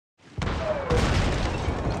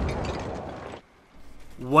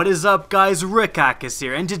What is up, guys? Hakke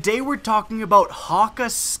here, and today we're talking about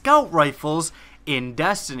Hakke Scout Rifles in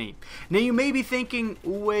Destiny. Now you may be thinking,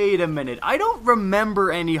 wait a minute, I don't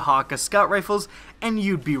remember any Hakke Scout Rifles, and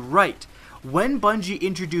you'd be right. When Bungie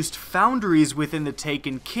introduced foundries within the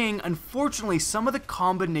Taken King, unfortunately some of the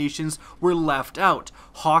combinations were left out.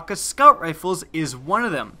 Hakke Scout Rifles is one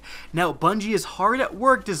of them. Now Bungie is hard at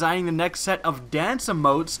work designing the next set of dance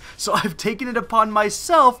emotes, so I've taken it upon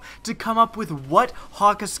myself to come up with what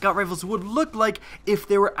Hakke Scout Rifles would look like if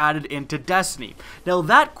they were added into Destiny. Now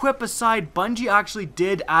that quip aside, Bungie actually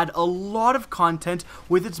did add a lot of content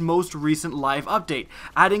with its most recent live update,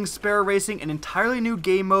 adding Sparrow Racing, an entirely new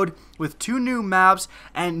game mode with 2 new maps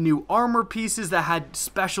and new armor pieces that had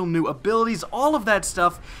special new abilities. All of that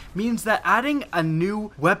stuff means that adding a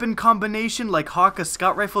new weapon combination like Hakke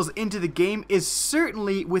Scout Rifles into the game is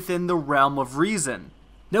certainly within the realm of reason.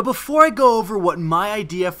 Now before I go over what my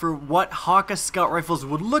idea for what Hakke Scout Rifles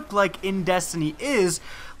would look like in Destiny is,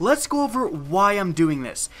 let's go over why I'm doing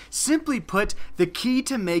this. Simply put, the key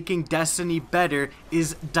to making Destiny better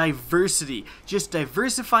is diversity. Just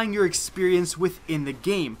diversifying your experience within the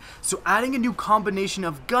game. So adding a new combination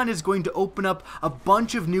of gun is going to open up a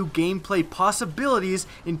bunch of new gameplay possibilities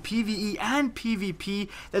in PvE and PvP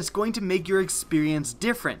that's going to make your experience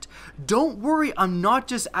different. Don't worry, I'm not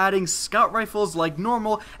just adding scout rifles like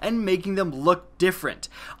normal and making them look different.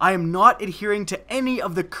 I am not adhering to any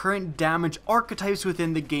of the current damage archetypes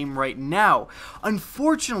within the game right now.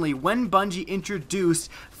 Unfortunately, when Bungie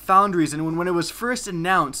introduced foundries and when it was first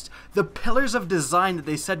announced, the pillars of design that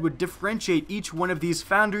they said would differentiate each one of these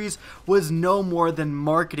foundries was no more than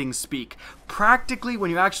marketing speak. Practically,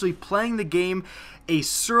 when you're actually playing the game, a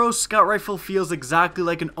Suro Scout Rifle feels exactly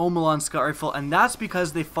like an Omelon Scout Rifle, and that's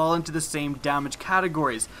because they fall into the same damage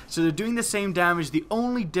categories. So they're doing the same damage, the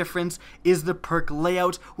only difference is the perk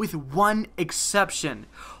layout, with one exception: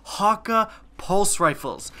 Hakke Pulse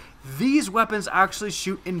Rifles. These weapons actually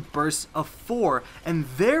shoot in bursts of 4, and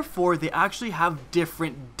therefore they actually have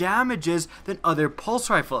different damages than other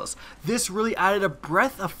pulse rifles. This really added a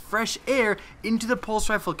breath of fresh air into the pulse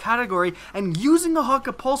rifle category, and using a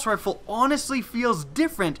Hakke Pulse Rifle honestly feels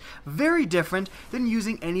different, very different, than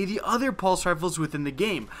using any of the other pulse rifles within the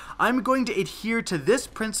game. I'm going to adhere to this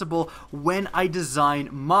principle when I design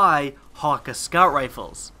my Hakke Scout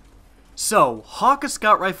Rifles. So, Hakke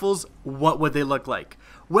Scout Rifles, what would they look like?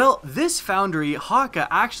 Well, this foundry, Hakke,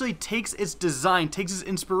 actually takes its design, takes its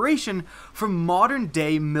inspiration from modern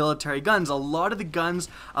day military guns. A lot of the guns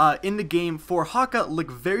in the game for Hakke look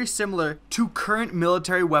very similar to current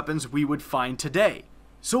military weapons we would find today.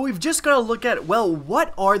 So we've just got to look at, well,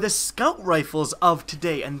 what are the scout rifles of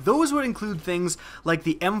today? And those would include things like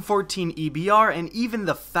the M14 EBR and even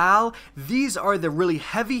the FAL. These are the really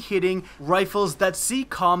heavy-hitting rifles that see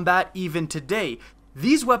combat even today.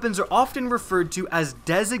 These weapons are often referred to as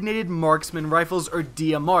designated marksman rifles, or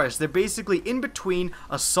DMRs. They're basically in between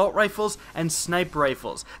assault rifles and sniper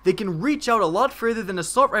rifles. They can reach out a lot further than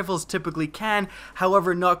assault rifles typically can,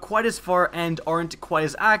 however not quite as far and aren't quite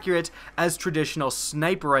as accurate as traditional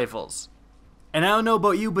sniper rifles. And I don't know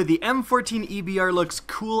about you, but the M14 EBR looks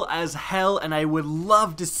cool as hell, and I would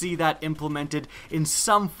love to see that implemented in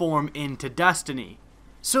some form into Destiny.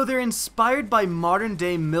 So they're inspired by modern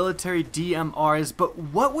day military DMRs, but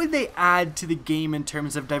what would they add to the game in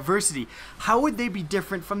terms of diversity? How would they be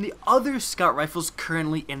different from the other scout rifles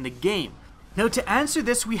currently in the game? Now to answer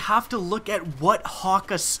this, we have to look at what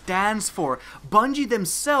Hakke stands for. Bungie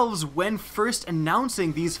themselves, when first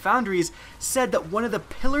announcing these foundries, said that one of the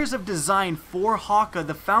pillars of design for Hakke,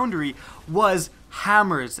 the foundry, was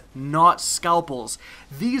hammers, not scalpels.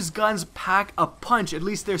 These guns pack a punch, at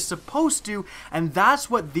least they're supposed to, and that's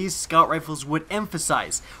what these scout rifles would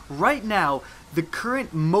emphasize. Right now, the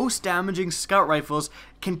current most damaging scout rifles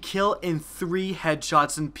can kill in 3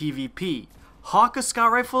 headshots in PvP. Hakke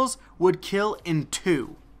Scout Rifles would kill in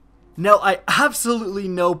 2. Now, I absolutely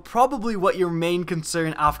know probably what your main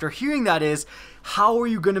concern after hearing that is, how are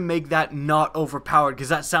you going to make that not overpowered? Because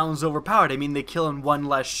that sounds overpowered. I mean, they kill in 1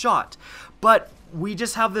 less shot. But we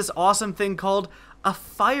just have this awesome thing called a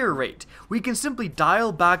fire rate. We can simply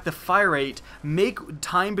dial back the fire rate, make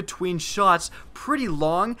time between shots pretty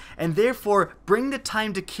long, and therefore bring the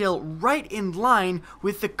time to kill right in line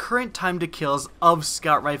with the current time to kills of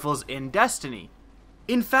scout rifles in Destiny.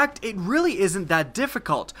 In fact, it really isn't that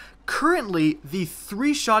difficult. Currently, the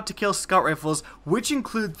 3-shot to kill scout rifles, which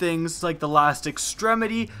include things like the Last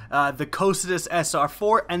Extremity, the Cocytus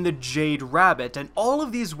SR4, and the Jade Rabbit, and all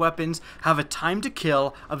of these weapons have a time to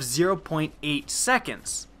kill of 0.8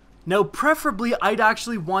 seconds. Now, preferably, I'd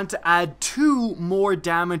actually want to add 2 more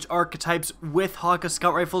damage archetypes with Hakke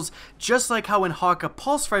Scout Rifles, just like how in Hakke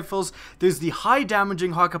Pulse Rifles, there's the high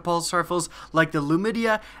damaging Hakke Pulse Rifles like the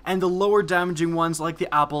Lumidia, and the lower damaging ones like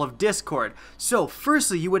the Apple of Discord. So,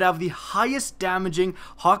 firstly, you would have the highest damaging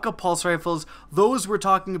Hakke Pulse Rifles. Those we're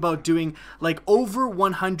talking about doing like over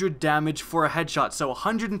 100 damage for a headshot, so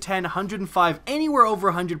 110, 105, anywhere over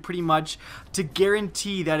 100 pretty much, to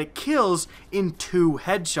guarantee that it kills in 2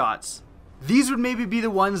 headshots. These would maybe be the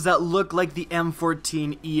ones that look like the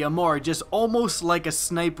M14 EMR, just almost like a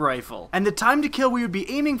sniper rifle. And the time to kill we would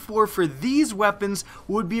be aiming for these weapons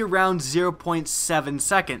would be around 0.7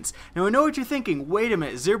 seconds. Now I know what you're thinking, wait a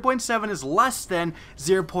minute, 0.7 is less than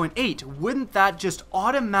 0.8. Wouldn't that just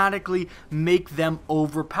automatically make them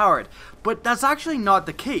overpowered? But that's actually not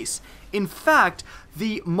the case. In fact,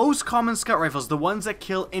 the most common scout rifles, the ones that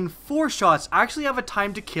kill in 4 shots, actually have a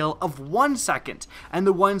time to kill of 1 second. And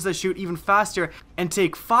the ones that shoot even faster and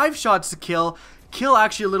take 5 shots to kill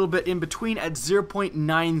actually a little bit in between at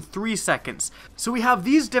 0.93 seconds. So we have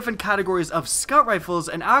these different categories of scout rifles,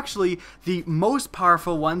 and actually the most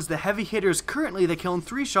powerful ones, the heavy hitters currently that kill in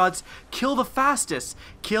 3 shots, kill the fastest,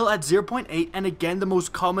 kill at 0.8, and again the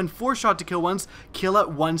most common 4 shot to kill ones kill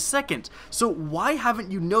at 1 second. So why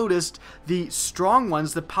haven't you noticed the strong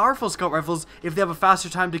ones, the powerful scout rifles, if they have a faster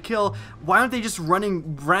time to kill, why aren't they just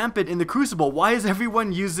running rampant in the Crucible? Why is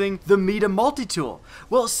everyone using the Meta multi-tool?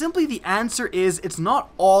 Well, simply the answer is it's not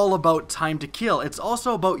all about time to kill, it's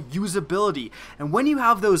also about usability. And when you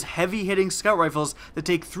have those heavy hitting scout rifles that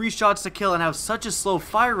take 3 shots to kill and have such a slow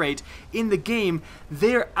fire rate in the game,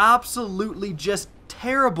 they're absolutely just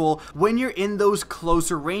terrible when you're in those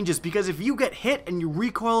closer ranges, because if you get hit and you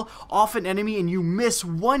recoil off an enemy and you miss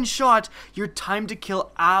 1 shot, your time to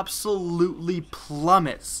kill absolutely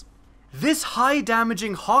plummets. This high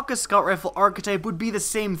damaging Hakke Scout Rifle archetype would be the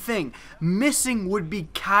same thing. Missing would be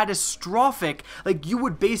catastrophic. Like, you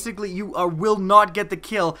would basically, will not get the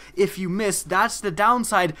kill if you miss. That's the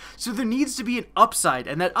downside. So there needs to be an upside,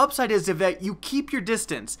 and that upside is if you keep your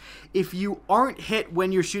distance. If you aren't hit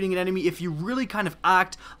when you're shooting an enemy, if you really kind of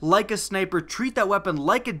act like a sniper, treat that weapon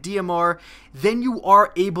like a DMR, then you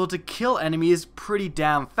are able to kill enemies pretty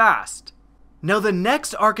damn fast. Now the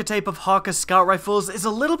next archetype of Hakke Scout Rifles is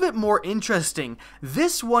a little bit more interesting.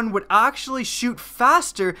 This one would actually shoot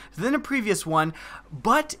faster than a previous one,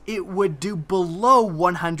 but it would do below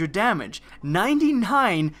 100 damage,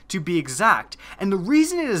 99 to be exact. And the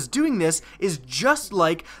reason it is doing this is just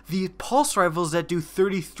like the pulse rifles that do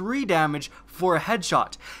 33 damage for a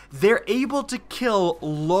headshot. They're able to kill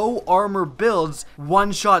low armor builds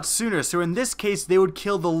 1 shot sooner. So in this case, they would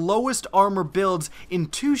kill the lowest armor builds in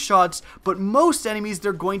 2 shots, but most enemies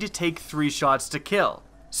they're going to take 3 shots to kill.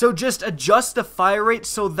 So just adjust the fire rate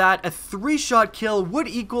so that a 3-shot kill would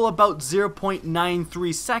equal about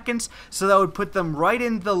 0.93 seconds, so that would put them right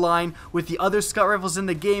in the line with the other scout rifles in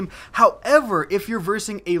the game. However, if you're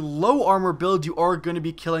versing a low armor build, you are going to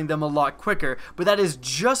be killing them a lot quicker, but that is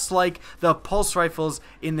just like the pulse rifles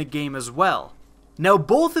in the game as well. Now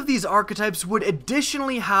both of these archetypes would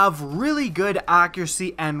additionally have really good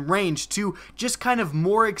accuracy and range to just kind of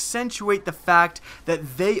more accentuate the fact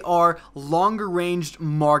that they are longer ranged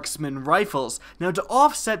marksman rifles. Now to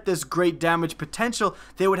offset this great damage potential,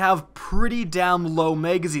 they would have pretty damn low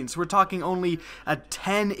magazines. We're talking only a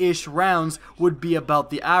 10-ish rounds would be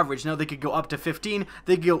about the average. Now they could go up to 15,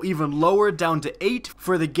 they could go even lower down to 8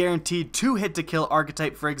 for the guaranteed 2 hit to kill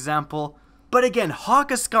archetype, for example. But again,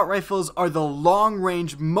 Hakke Scout Rifles are the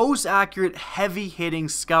long-range, most accurate, heavy-hitting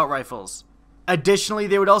scout rifles. Additionally,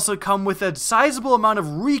 they would also come with a sizable amount of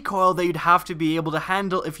recoil that you'd have to be able to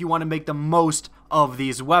handle if you want to make the most of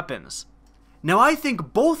these weapons. Now, I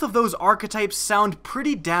think both of those archetypes sound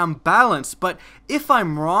pretty damn balanced, but if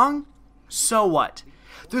I'm wrong, so what?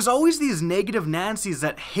 There's always these negative Nancys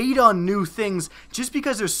that hate on new things just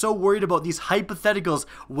because they're so worried about these hypotheticals,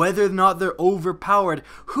 whether or not they're overpowered.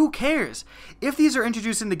 Who cares? If these are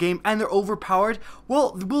introduced in the game and they're overpowered,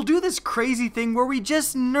 well, we'll do this crazy thing where we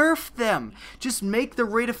just nerf them. Just make the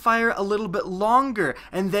rate of fire a little bit longer,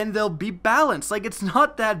 and then they'll be balanced. Like, it's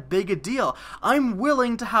not that big a deal. I'm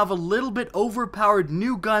willing to have a little bit overpowered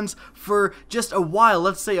new guns for just a while,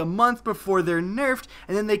 let's say a month before they're nerfed,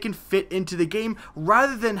 and then they can fit into the game,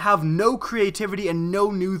 rather than have no creativity and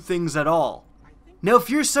no new things at all. Now, if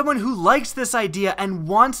you're someone who likes this idea and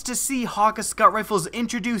wants to see Hakke Scout Rifles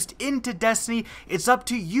introduced into Destiny, it's up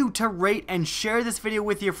to you to rate and share this video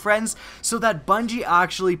with your friends so that Bungie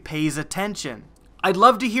actually pays attention. I'd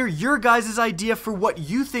love to hear your guys' idea for what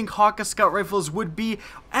you think Hakke Scout Rifles would be,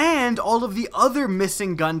 and all of the other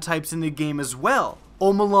missing gun types in the game as well.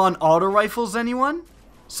 Omalon auto rifles, anyone?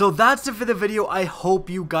 So that's it for the video. I hope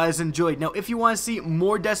you guys enjoyed. Now, if you want to see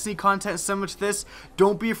more Destiny content similar to this,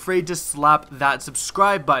 don't be afraid to slap that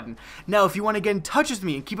subscribe button. Now, if you want to get in touch with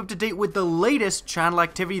me and keep up to date with the latest channel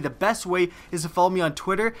activity, the best way is to follow me on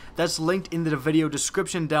Twitter. That's linked in the video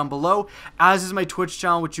description down below, as is my Twitch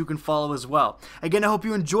channel, which you can follow as well. Again, I hope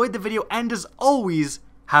you enjoyed the video, and as always,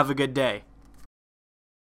 have a good day.